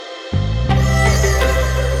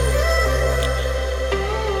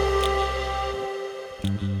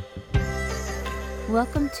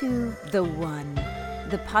Welcome to The One,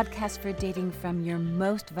 the podcast for dating from your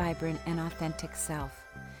most vibrant and authentic self.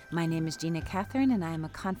 My name is Gina and I am a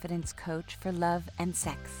confidence coach for love and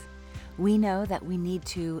sex. We know that we need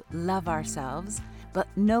to love ourselves, but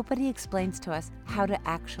nobody explains to us how to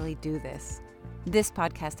actually do this. This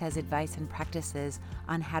podcast has advice and practices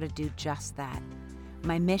on how to do just that.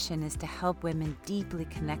 My mission is to help women deeply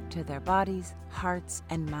connect to their bodies, hearts,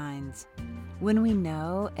 and minds. When we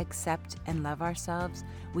know, accept, and love ourselves,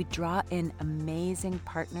 we draw in amazing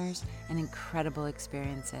partners and incredible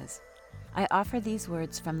experiences. I offer these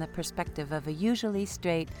words from the perspective of a usually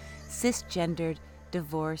straight, cisgendered,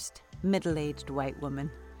 divorced, middle-aged white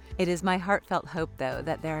woman. It is my heartfelt hope, though,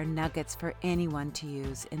 that there are nuggets for anyone to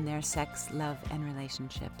use in their sex, love, and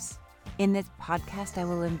relationships. In this podcast, I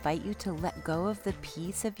will invite you to let go of the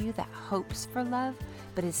piece of you that hopes for love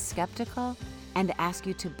but is skeptical, and ask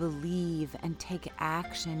you to believe and take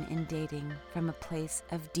action in dating from a place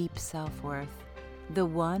of deep self-worth. The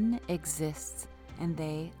one exists, and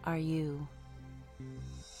they are you.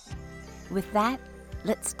 With that,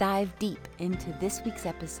 let's dive deep into this week's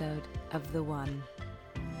episode of The One.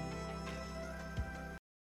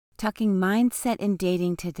 Talking mindset in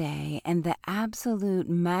dating today and the absolute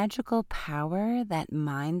magical power that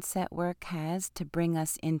mindset work has to bring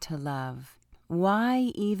us into love.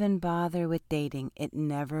 Why even bother with dating? It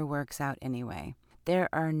never works out anyway. There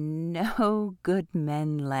are no good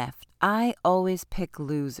men left. I always pick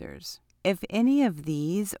losers. If any of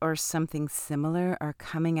these or something similar are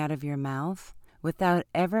coming out of your mouth, without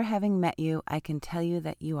ever having met you, I can tell you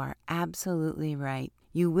that you are absolutely right.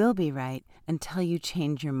 You will be right until you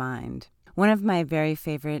change your mind. One of my very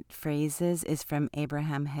favorite phrases is from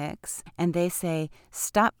Abraham Hicks, and they say,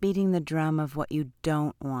 "Stop beating the drum of what you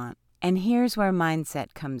don't want." And here's where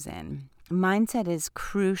mindset comes in. Mindset is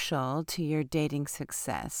crucial to your dating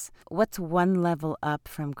success. What's one level up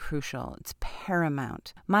from crucial? It's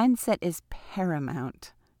paramount. Mindset is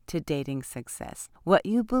paramount to dating success. What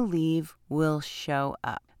you believe will show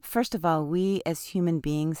up. First of all, we as human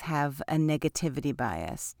beings have a negativity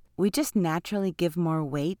bias. We just naturally give more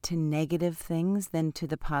weight to negative things than to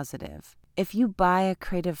the positive. If you buy a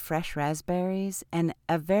crate of fresh raspberries and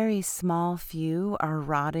a very small few are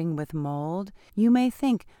rotting with mold, you may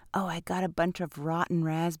think, "Oh, I got a bunch of rotten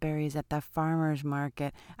raspberries at the farmer's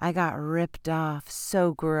market. I got ripped off.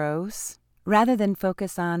 So gross." Rather than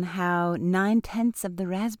focus on how 9/10 of the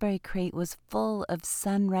raspberry crate was full of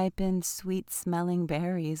sun-ripened, sweet-smelling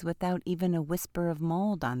berries without even a whisper of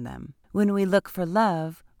mold on them. When we look for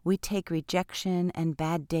love, we take rejection and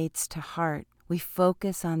bad dates to heart. We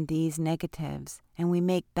focus on these negatives, and we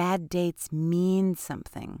make bad dates mean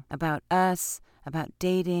something about us, about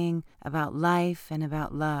dating, about life, and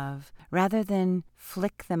about love. Rather than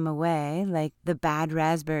flick them away like the bad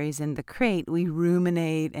raspberries in the crate, we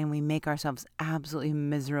ruminate and we make ourselves absolutely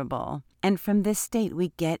miserable. And from this state,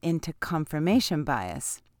 we get into confirmation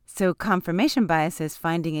bias. So confirmation bias is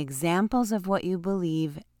finding examples of what you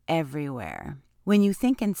believe everywhere. When you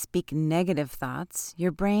think and speak negative thoughts,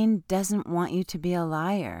 your brain doesn't want you to be a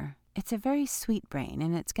liar. It's a very sweet brain,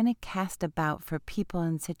 and it's going to cast about for people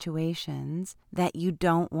and situations that you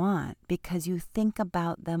don't want because you think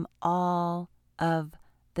about them all of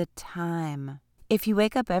the time. If you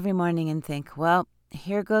wake up every morning and think, well,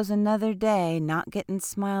 here goes another day, not getting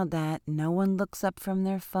smiled at, no one looks up from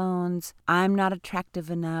their phones, I'm not attractive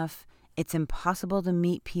enough, it's impossible to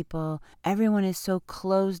meet people, everyone is so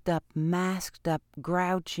closed up, masked up,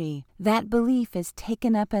 grouchy. That belief is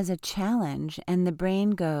taken up as a challenge, and the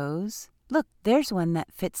brain goes, look, there's one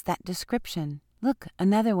that fits that description. Look,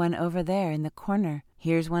 another one over there in the corner.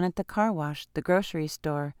 Here's one at the car wash, the grocery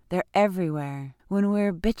store. They're everywhere. When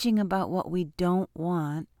we're bitching about what we don't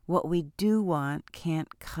want, what we do want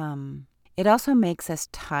can't come. It also makes us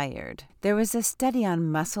tired. There was a study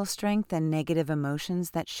on muscle strength and negative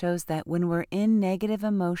emotions that shows that when we're in negative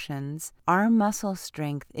emotions, our muscle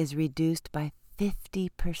strength is reduced by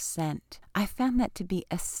 50%. I found that to be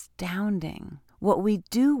astounding. What we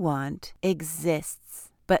do want exists,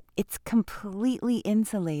 but it's completely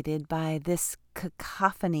insulated by this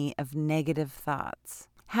cacophony of negative thoughts.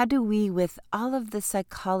 How do we, with all of the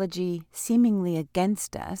psychology seemingly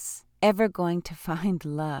against us, ever going to find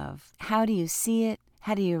love? How do you see it?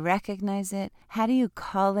 How do you recognize it? How do you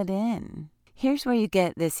call it in? Here's where you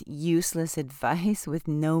get this useless advice with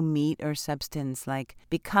no meat or substance, like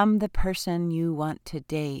become the person you want to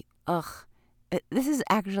date. Ugh, this is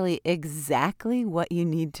actually exactly what you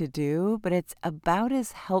need to do, but it's about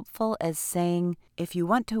as helpful as saying, if you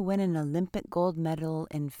want to win an Olympic gold medal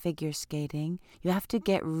in figure skating, you have to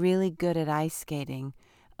get really good at ice skating.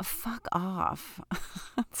 fuck off.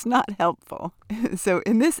 It's not helpful. So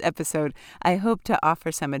in this episode, I hope to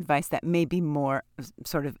offer some advice that may be more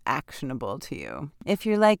sort of actionable to you. If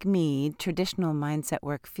you're like me, traditional mindset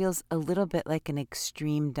work feels a little bit like an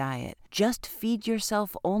extreme diet. Just feed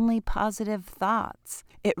yourself only positive thoughts.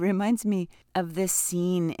 It reminds me of this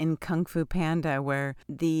scene in Kung Fu Panda where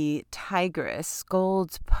the tigress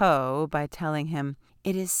scolds Po by telling him,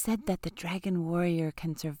 "It is said that the dragon warrior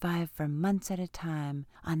can survive for months at a time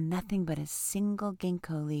on nothing but a single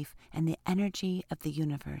ginkgo leaf and the energy of the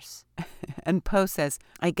universe." And Po says,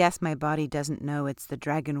 "I guess my body doesn't know it's the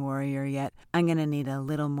dragon warrior yet. I'm going to need a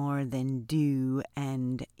little more than dew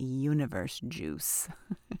and universe juice."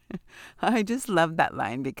 I just love that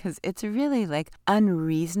line because it's really like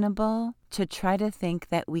unreasonable to try to think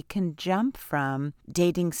that we can jump from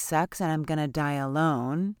dating sucks and I'm going to die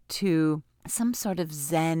alone to some sort of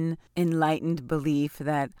Zen enlightened belief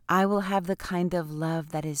that I will have the kind of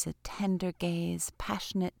love that is a tender gaze,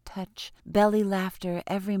 passionate touch, belly laughter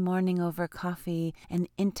every morning over coffee, and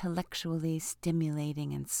intellectually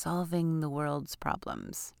stimulating and solving the world's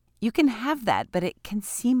problems. You can have that, but it can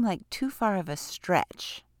seem like too far of a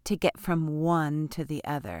stretch to get from one to the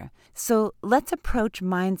other. So let's approach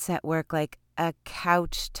mindset work like a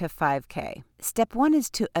couch to 5K. Step 1 is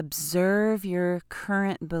to observe your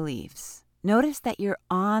current beliefs. Notice that you're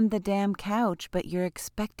on the damn couch, but you're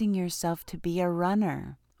expecting yourself to be a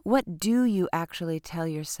runner. What do you actually tell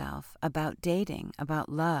yourself about dating, about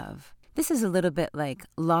love? This is a little bit like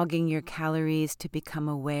logging your calories to become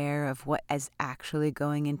aware of what is actually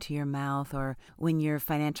going into your mouth, or when your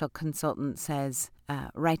financial consultant says,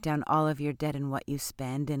 write down all of your debt and what you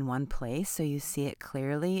spend in one place so you see it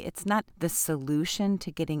clearly. It's not the solution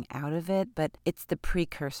to getting out of it, but it's the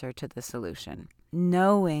precursor to the solution.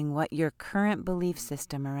 Knowing what your current belief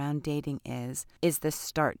system around dating is the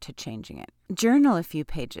start to changing it. Journal a few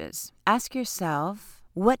pages. Ask yourself,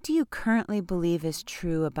 what do you currently believe is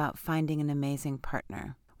true about finding an amazing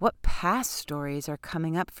partner? What past stories are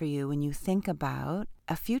coming up for you when you think about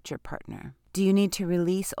a future partner? Do you need to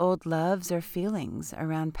release old loves or feelings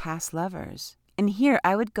around past lovers? And here,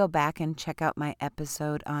 I would go back and check out my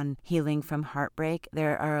episode on healing from heartbreak.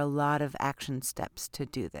 There are a lot of action steps to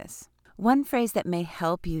do this. One phrase that may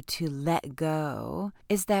help you to let go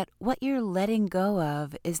is that what you're letting go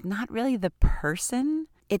of is not really the person.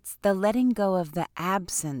 It's the letting go of the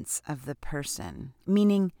absence of the person,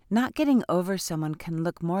 meaning not getting over someone can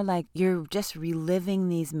look more like you're just reliving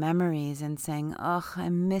these memories and saying, oh, I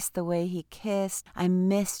miss the way he kissed. I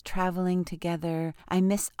miss traveling together. I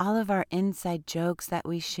miss all of our inside jokes that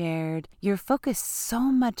we shared. You're focused so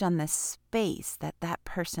much on the space that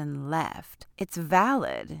person left. It's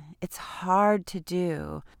valid. It's hard to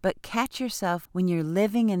do, but catch yourself when you're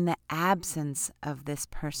living in the absence of this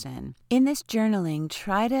person. In this journaling,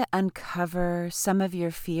 try to uncover some of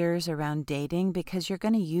your fears around dating because you're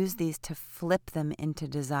going to use these to flip them into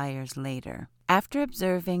desires later. After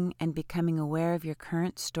observing and becoming aware of your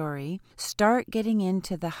current story, start getting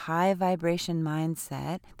into the high vibration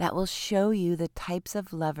mindset that will show you the types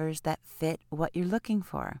of lovers that fit what you're looking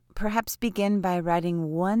for. Perhaps begin by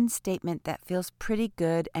writing one statement that feels pretty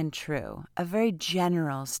good and true, a very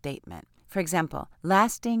general statement. For example,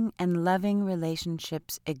 lasting and loving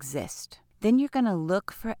relationships exist. Then you're going to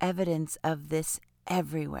look for evidence of this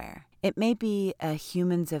everywhere. It may be a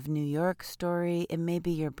Humans of New York story, it may be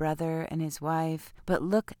your brother and his wife, but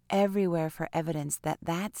look everywhere for evidence that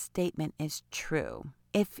that statement is true.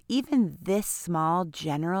 If even this small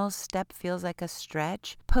general step feels like a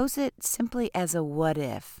stretch, pose it simply as a what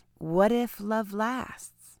if. What if love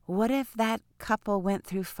lasts? What if that couple went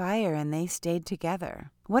through fire and they stayed together?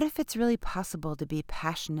 What if it's really possible to be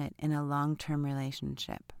passionate in a long-term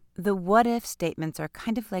relationship? The what-if statements are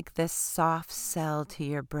kind of like this soft sell to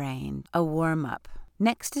your brain, a warm-up.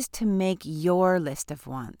 Next is to make your list of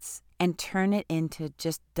wants and turn it into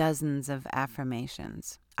just dozens of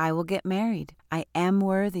affirmations. I will get married. I am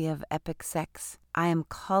worthy of epic sex. I am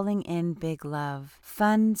calling in big love.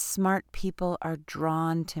 Fun, smart people are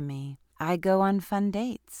drawn to me. I go on fun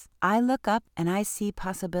dates. I look up and I see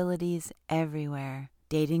possibilities everywhere.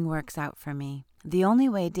 Dating works out for me. The only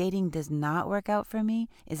way dating does not work out for me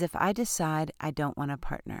is if I decide I don't want a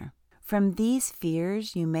partner. From these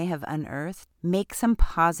fears you may have unearthed, make some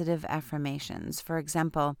positive affirmations. For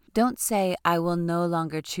example, don't say, I will no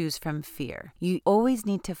longer choose from fear. You always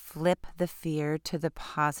need to flip the fear to the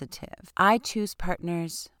positive. I choose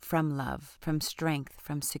partners from love, from strength,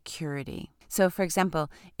 from security. So, for example,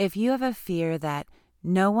 if you have a fear that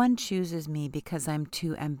no one chooses me because I'm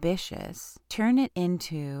too ambitious, turn it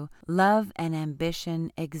into love and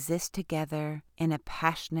ambition exist together in a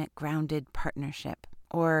passionate, grounded partnership.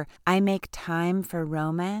 Or I make time for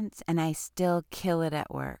romance and I still kill it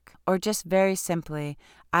at work. Or just very simply,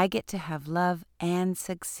 I get to have love and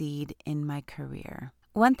succeed in my career.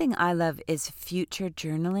 One thing I love is future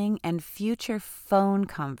journaling and future phone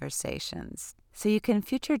conversations. So you can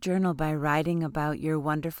future journal by writing about your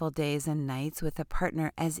wonderful days and nights with a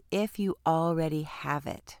partner as if you already have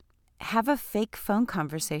it. Have a fake phone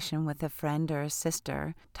conversation with a friend or a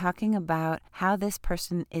sister talking about how this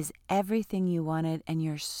person is everything you wanted and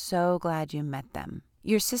you're so glad you met them.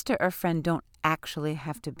 Your sister or friend don't actually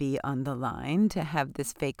have to be on the line to have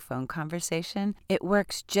this fake phone conversation. It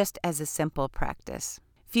works just as a simple practice.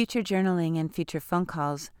 Future journaling and future phone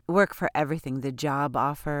calls work for everything, the job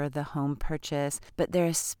offer, the home purchase, but they're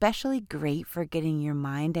especially great for getting your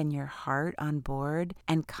mind and your heart on board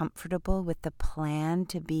and comfortable with the plan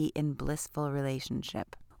to be in blissful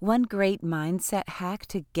relationship. One great mindset hack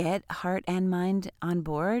to get heart and mind on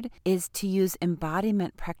board is to use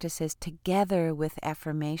embodiment practices together with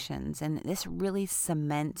affirmations, and this really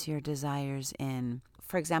cements your desires in.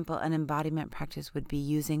 For example, an embodiment practice would be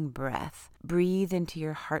using breath. Breathe into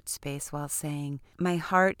your heart space while saying, "My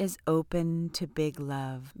heart is open to big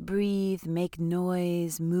love." Breathe, make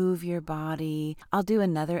noise, move your body. I'll do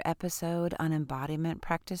another episode on embodiment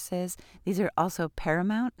practices. These are also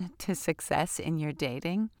paramount to success in your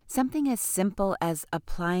dating. Something as simple as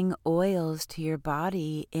applying oils to your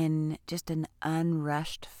body in just an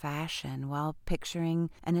unrushed fashion while picturing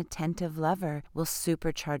an attentive lover will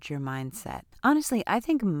supercharge your mindset. Honestly, I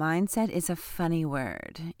think mindset is a funny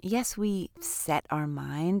word. Yes, we set our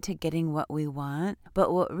mind to getting what we want,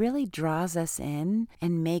 but what really draws us in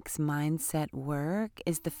and makes mindset work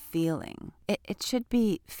is the feeling. It should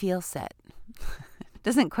be feel set.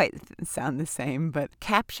 Doesn't quite sound the same, but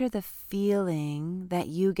capture the feeling that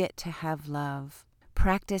you get to have love.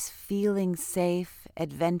 Practice feeling safe,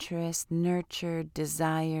 adventurous, nurtured,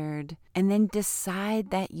 desired, and then decide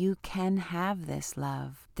that you can have this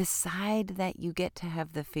love. Decide that you get to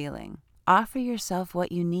have the feeling. Offer yourself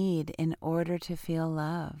what you need in order to feel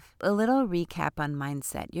love. A little recap on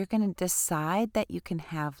mindset. You're going to decide that you can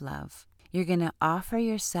have love. You're going to offer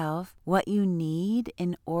yourself what you need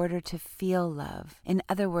in order to feel love. In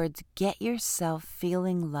other words, get yourself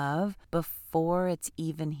feeling love before it's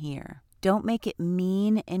even here. Don't make it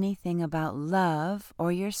mean anything about love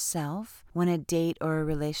or yourself when a date or a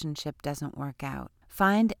relationship doesn't work out.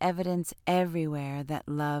 Find evidence everywhere that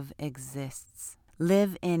love exists.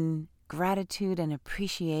 Live in gratitude and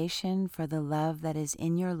appreciation for the love that is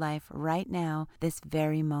in your life right now, this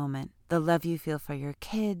very moment. The love you feel for your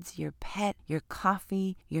kids, your pet, your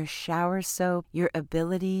coffee, your shower soap, your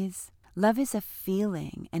abilities. Love is a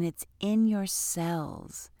feeling, and it's in your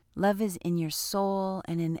cells. Love is in your soul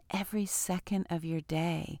and in every second of your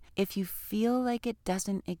day. If you feel like it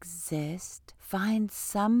doesn't exist, find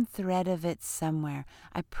some thread of it somewhere.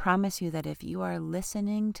 I promise you that if you are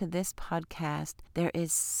listening to this podcast, there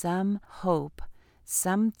is some hope,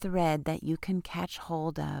 some thread that you can catch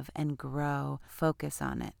hold of and grow. Focus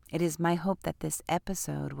on it. It is my hope that this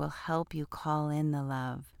episode will help you call in the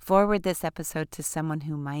love. Forward this episode to someone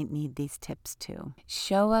who might need these tips too.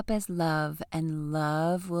 Show up as love, and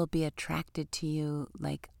love will be attracted to you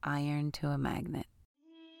like iron to a magnet.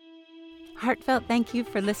 Heartfelt thank you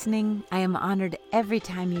for listening. I am honored every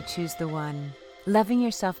time you choose the one. Loving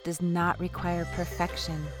yourself does not require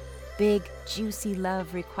perfection. Big, juicy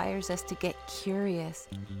love requires us to get curious,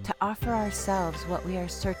 to offer ourselves what we are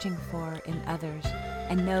searching for in others,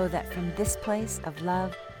 and know that from this place of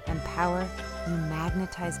love and power, you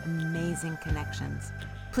magnetize amazing connections.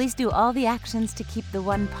 Please do all the actions to keep the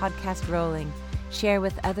One podcast rolling. Share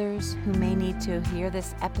with others who may need to hear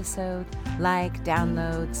this episode. Like,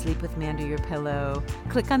 download, sleep with me under your pillow.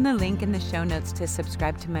 Click on the link in the show notes to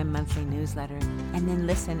subscribe to my monthly newsletter. And then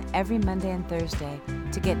listen every Monday and Thursday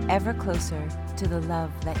to get ever closer to the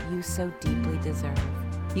love that you so deeply deserve.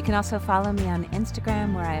 You can also follow me on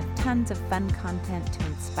Instagram, where I have tons of fun content to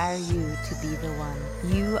inspire you to be the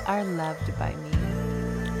one. You are loved by me.